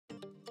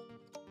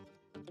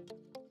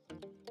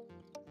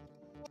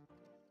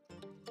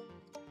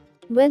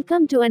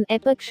Welcome to an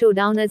epic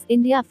showdown as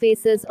India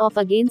faces off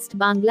against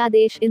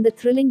Bangladesh in the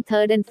thrilling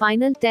third and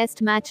final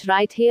test match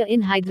right here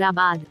in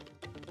Hyderabad.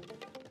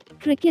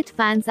 Cricket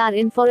fans are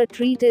in for a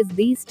treat as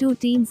these two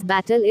teams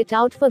battle it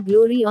out for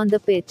glory on the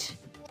pitch.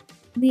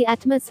 The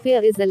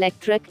atmosphere is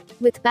electric,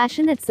 with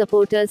passionate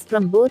supporters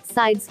from both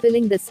sides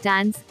filling the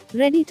stands,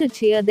 ready to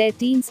cheer their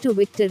teams to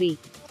victory.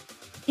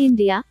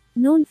 India,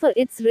 known for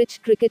its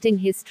rich cricketing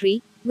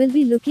history, will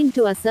be looking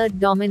to assert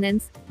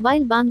dominance,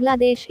 while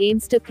Bangladesh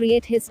aims to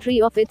create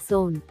history of its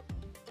own.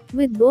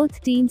 With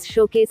both teams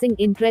showcasing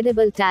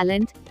incredible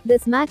talent,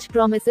 this match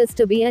promises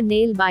to be a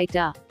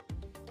nail-biter.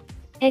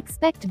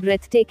 Expect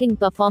breathtaking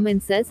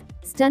performances,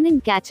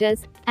 stunning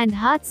catches, and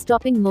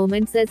heart-stopping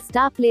moments as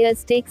star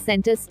players take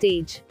center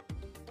stage.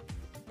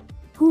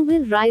 Who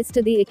will rise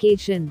to the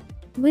occasion?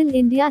 Will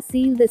India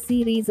seal the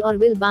series or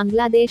will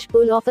Bangladesh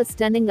pull off a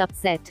stunning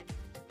upset?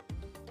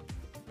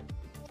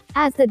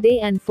 As the day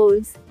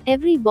unfolds,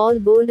 every ball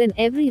bowled and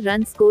every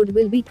run scored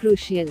will be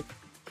crucial.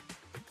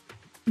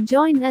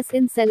 Join us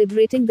in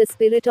celebrating the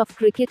spirit of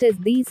cricket as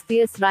these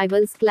fierce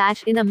rivals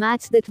clash in a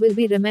match that will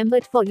be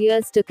remembered for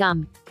years to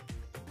come.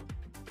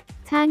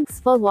 Thanks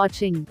for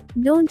watching.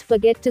 Don't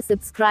forget to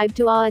subscribe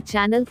to our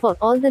channel for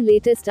all the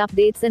latest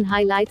updates and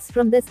highlights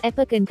from this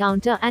epic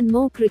encounter and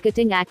more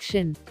cricketing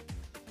action.